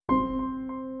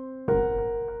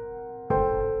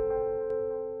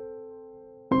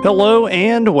Hello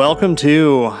and welcome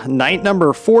to night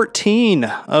number 14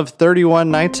 of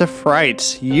 31 Nights of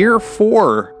Fright, year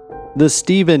 4, the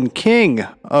Stephen King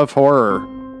of horror.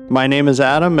 My name is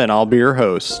Adam and I'll be your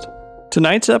host.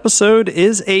 Tonight's episode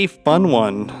is a fun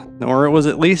one, or it was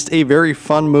at least a very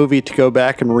fun movie to go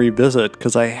back and revisit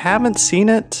because I haven't seen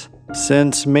it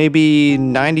since maybe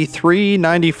 93,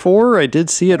 94. I did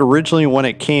see it originally when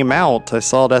it came out. I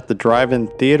saw it at the drive-in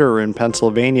theater in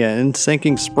Pennsylvania in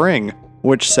Sinking Spring,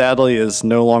 which sadly is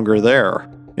no longer there.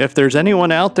 If there's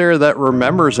anyone out there that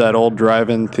remembers that old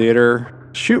drive-in theater,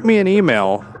 shoot me an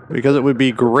email, because it would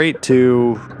be great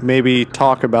to maybe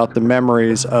talk about the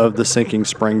memories of the Sinking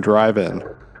Spring drive-in.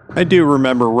 I do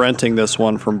remember renting this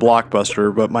one from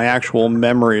Blockbuster, but my actual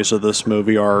memories of this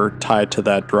movie are tied to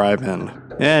that drive-in.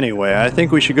 Anyway, I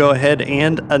think we should go ahead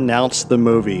and announce the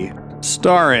movie.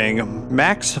 Starring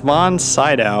Max von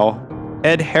Sydow,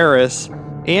 Ed Harris,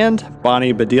 and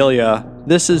Bonnie Bedelia.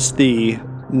 This is the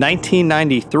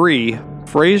 1993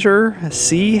 Fraser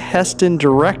C. Heston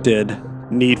directed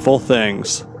Needful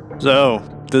Things. So,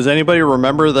 does anybody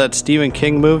remember that Stephen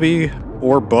King movie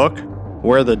or book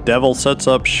where the devil sets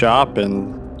up shop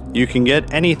and you can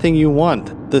get anything you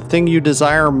want, the thing you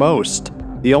desire most?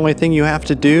 The only thing you have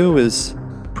to do is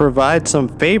provide some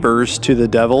favors to the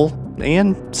devil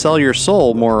and sell your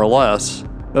soul, more or less.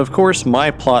 Of course,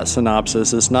 my plot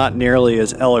synopsis is not nearly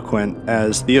as eloquent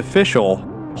as the official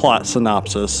plot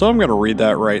synopsis, so I'm going to read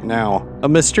that right now. A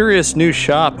mysterious new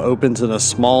shop opens in a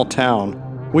small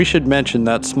town. We should mention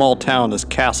that small town is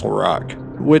Castle Rock,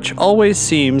 which always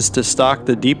seems to stock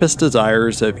the deepest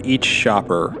desires of each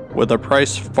shopper, with a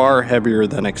price far heavier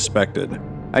than expected.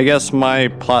 I guess my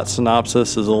plot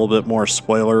synopsis is a little bit more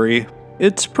spoilery.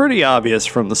 It's pretty obvious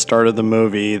from the start of the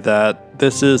movie that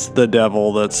this is the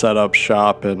devil that set up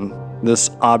shop, and this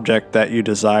object that you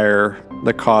desire,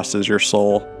 the cost is your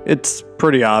soul. It's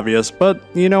pretty obvious, but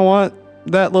you know what?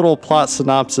 That little plot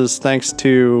synopsis, thanks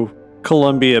to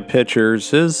Columbia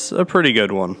Pictures, is a pretty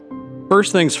good one.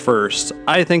 First things first,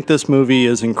 I think this movie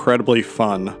is incredibly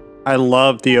fun. I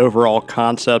love the overall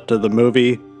concept of the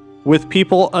movie, with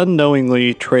people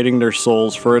unknowingly trading their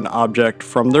souls for an object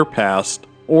from their past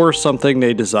or something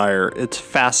they desire. It's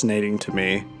fascinating to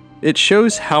me. It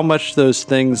shows how much those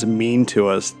things mean to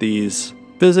us, these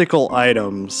physical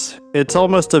items. It's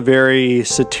almost a very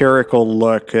satirical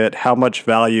look at how much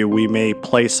value we may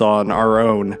place on our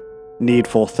own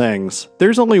needful things.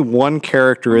 There's only one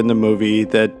character in the movie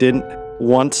that didn't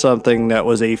want something that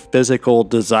was a physical,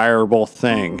 desirable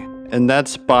thing, and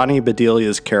that's Bonnie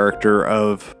Bedelia's character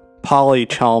of Polly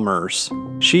Chalmers.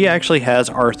 She actually has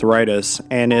arthritis,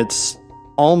 and it's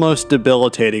almost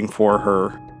debilitating for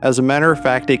her. As a matter of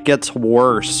fact, it gets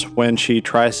worse when she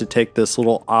tries to take this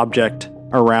little object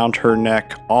around her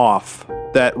neck off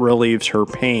that relieves her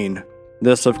pain.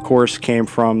 This, of course, came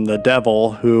from the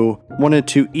devil, who wanted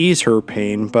to ease her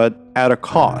pain, but at a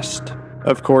cost.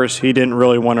 Of course, he didn't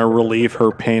really want to relieve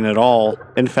her pain at all.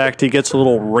 In fact, he gets a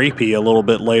little rapey a little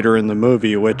bit later in the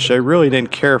movie, which I really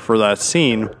didn't care for that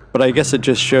scene, but I guess it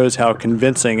just shows how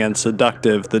convincing and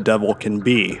seductive the devil can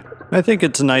be. I think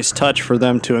it's a nice touch for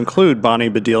them to include Bonnie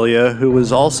Bedelia, who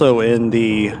was also in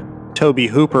the Tobe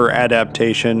Hooper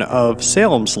adaptation of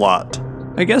Salem's Lot.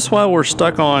 I guess while we're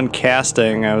stuck on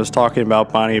casting, I was talking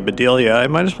about Bonnie Bedelia, I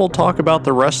might as well talk about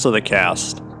the rest of the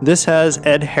cast. This has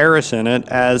Ed Harris in it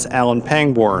as Alan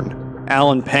Pangborn.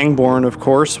 Alan Pangborn, of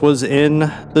course, was in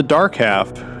The Dark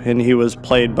Half, and he was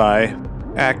played by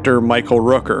actor Michael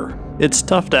Rooker. It's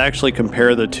tough to actually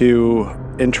compare the two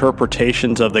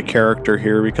interpretations of the character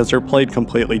here because they're played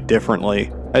completely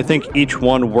differently. I think each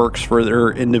one works for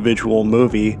their individual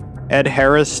movie. Ed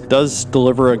Harris does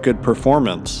deliver a good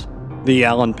performance. The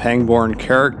Alan Pangborn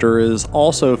character is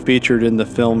also featured in the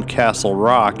film Castle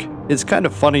Rock. It's kind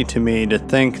of funny to me to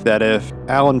think that if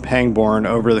Alan Pangborn,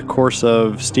 over the course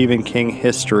of Stephen King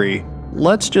history,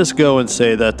 let's just go and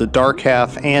say that The Dark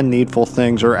Half and Needful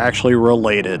Things are actually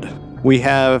related. We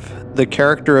have the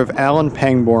character of Alan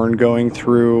Pangborn going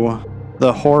through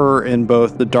the horror in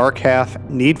both The Dark Half,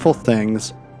 Needful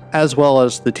Things, as well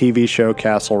as the TV show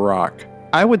Castle Rock.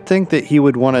 I would think that he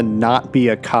would want to not be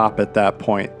a cop at that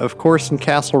point. Of course, in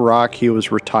Castle Rock, he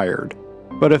was retired.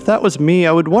 But if that was me,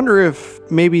 I would wonder if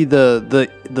maybe the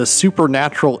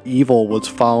supernatural evil was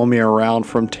following me around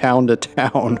from town to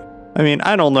town. I mean,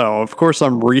 I don't know. Of course,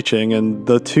 I'm reaching, and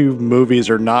the two movies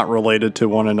are not related to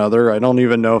one another. I don't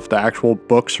even know if the actual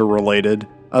books are related,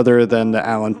 other than the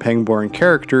Alan Pangborn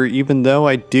character, even though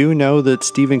I do know that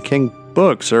Stephen King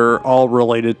books are all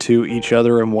related to each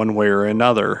other in one way or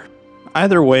another.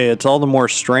 Either way, it's all the more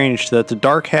strange that the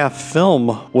Dark Half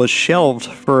film was shelved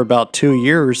for about 2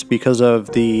 years because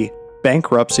of the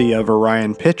bankruptcy of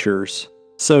Orion Pictures.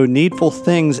 So Needful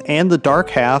Things and The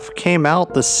Dark Half came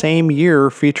out the same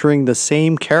year, featuring the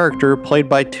same character played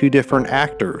by two different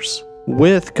actors,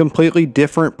 with completely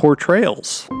different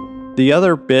portrayals. The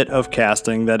other bit of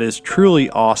casting that is truly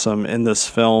awesome in this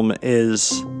film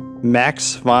is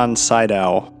Max von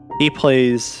Sydow. He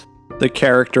plays the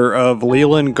character of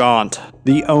Leland Gaunt,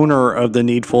 the owner of the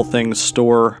Needful Things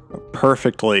store,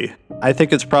 perfectly. I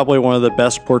think it's probably one of the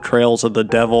best portrayals of the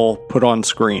devil put on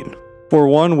screen. For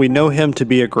one, we know him to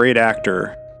be a great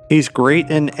actor. He's great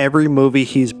in every movie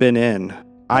he's been in.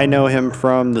 I know him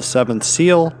from The Seventh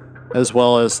Seal, as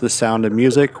well as The Sound of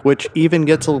Music, which even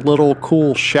gets a little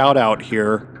cool shout out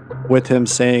here with him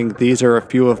saying, "These are a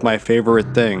few of my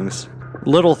favorite things."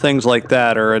 Little things like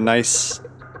that are a nice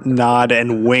nod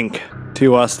and wink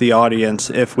to us, the audience,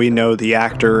 if we know the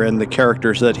actor and the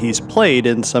characters that he's played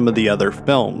in some of the other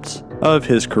films of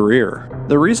his career.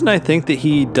 The reason I think that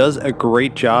he does a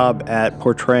great job at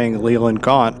portraying Leland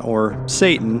Gaunt, or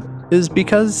Satan, is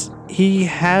because he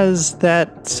has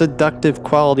that seductive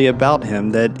quality about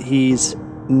him, that he's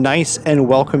nice and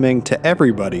welcoming to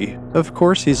everybody. Of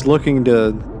course, he's looking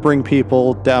to bring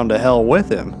people down to hell with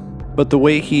him, but the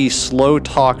way he slow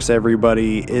talks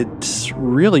everybody, it's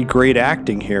really great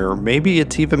acting here. Maybe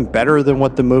it's even better than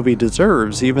what the movie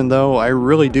deserves, even though I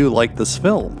really do like this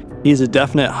film. He's a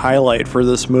definite highlight for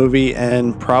this movie,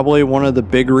 and probably one of the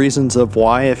big reasons of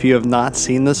why, if you have not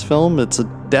seen this film, it's a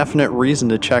definite reason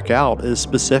to check out, is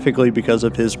specifically because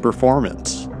of his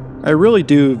performance. I really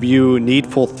do view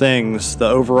Needful Things, the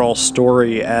overall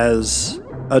story, as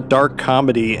a dark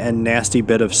comedy and nasty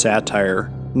bit of satire.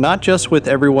 Not just with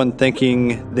everyone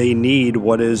thinking they need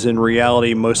what is in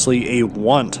reality mostly a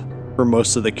want for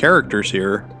most of the characters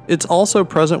here, it's also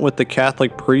present with the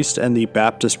Catholic priest and the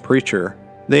Baptist preacher.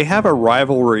 They have a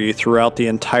rivalry throughout the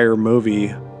entire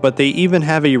movie, but they even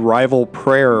have a rival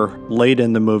prayer late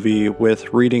in the movie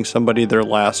with reading somebody their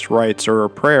last rites or a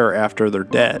prayer after they're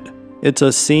dead. It's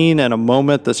a scene and a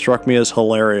moment that struck me as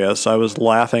hilarious. I was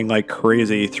laughing like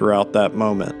crazy throughout that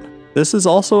moment. This is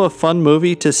also a fun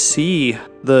movie to see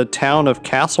the town of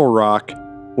Castle Rock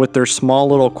with their small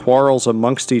little quarrels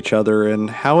amongst each other and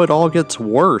how it all gets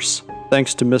worse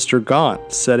thanks to Mr.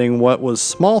 Gaunt setting what was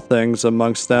small things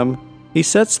amongst them. He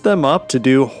sets them up to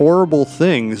do horrible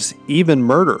things, even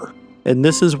murder. And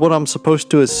this is what I'm supposed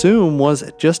to assume was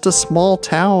just a small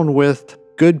town with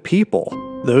good people.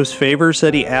 Those favors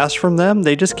that he asked from them,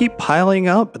 they just keep piling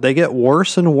up. They get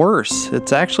worse and worse.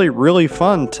 It's actually really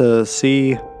fun to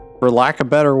see, for lack of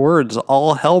better words,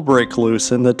 all hell break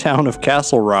loose in the town of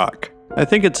Castle Rock. I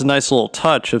think it's a nice little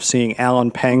touch of seeing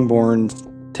Alan Pangborn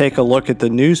take a look at the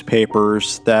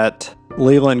newspapers that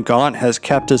Leland Gaunt has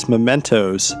kept as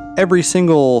mementos. Every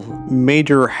single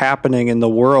major happening in the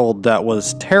world that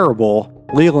was terrible,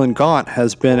 Leland Gaunt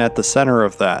has been at the center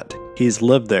of that. He's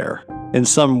lived there. In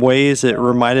some ways, it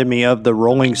reminded me of the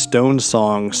Rolling Stones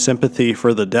song, Sympathy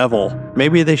for the Devil.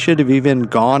 Maybe they should have even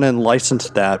gone and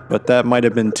licensed that, but that might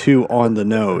have been too on the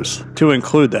nose to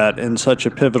include that in such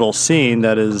a pivotal scene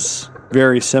that is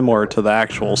very similar to the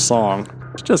actual song.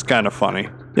 It's just kind of funny.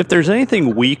 If there's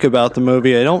anything weak about the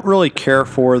movie, I don't really care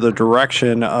for the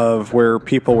direction of where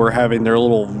people were having their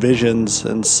little visions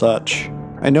and such.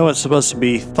 I know it's supposed to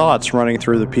be thoughts running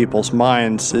through the people's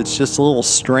minds. It's just a little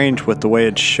strange with the way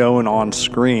it's shown on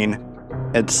screen.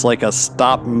 It's like a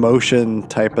stop motion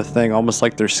type of thing, almost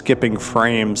like they're skipping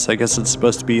frames. I guess it's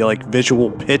supposed to be like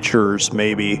visual pictures,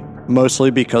 maybe.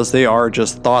 Mostly because they are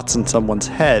just thoughts in someone's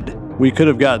head. We could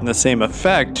have gotten the same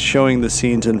effect showing the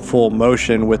scenes in full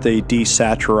motion with a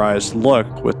desaturized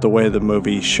look with the way the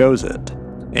movie shows it.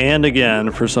 And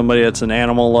again, for somebody that's an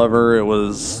animal lover, it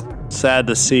was sad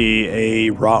to see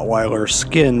a Rottweiler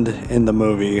skinned in the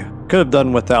movie. Could have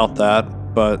done without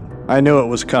that, but I knew it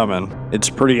was coming. It's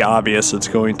pretty obvious it's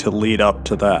going to lead up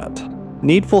to that.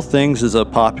 Needful Things is a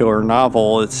popular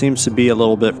novel. It seems to be a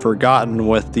little bit forgotten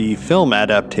with the film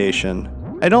adaptation.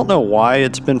 I don't know why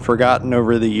it's been forgotten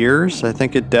over the years. I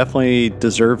think it definitely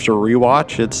deserves a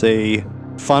rewatch. It's a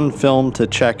fun film to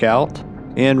check out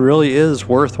and really is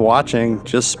worth watching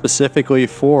just specifically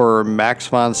for Max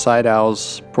von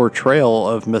Sydow's portrayal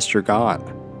of Mr. Gaunt.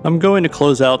 I'm going to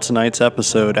close out tonight's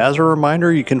episode. As a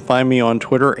reminder, you can find me on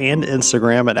Twitter and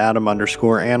Instagram at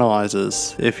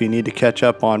Adam_analyzes. If you need to catch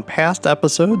up on past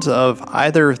episodes of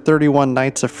either 31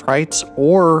 Nights of Frights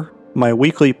or my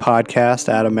weekly podcast,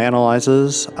 Adam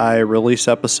Analyzes, I release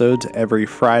episodes every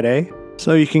Friday,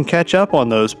 so you can catch up on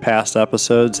those past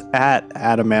episodes at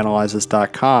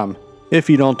adamanalyzes.com. If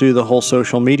you don't do the whole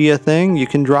social media thing, you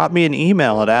can drop me an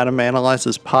email at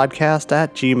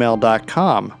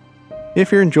adamanalyzespodcast@gmail.com. If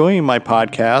you're enjoying my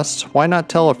podcast, why not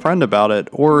tell a friend about it,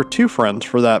 or two friends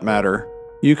for that matter?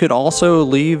 You could also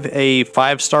leave a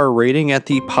 5-star rating at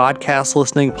the podcast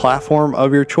listening platform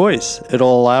of your choice.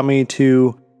 It'll allow me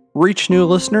to reach new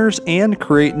listeners and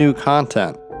create new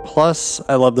content. Plus,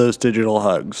 I love those digital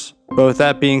hugs. But with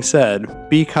that being said,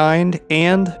 be kind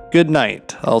and good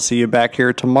night. I'll see you back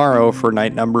here tomorrow for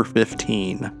night number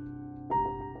 15.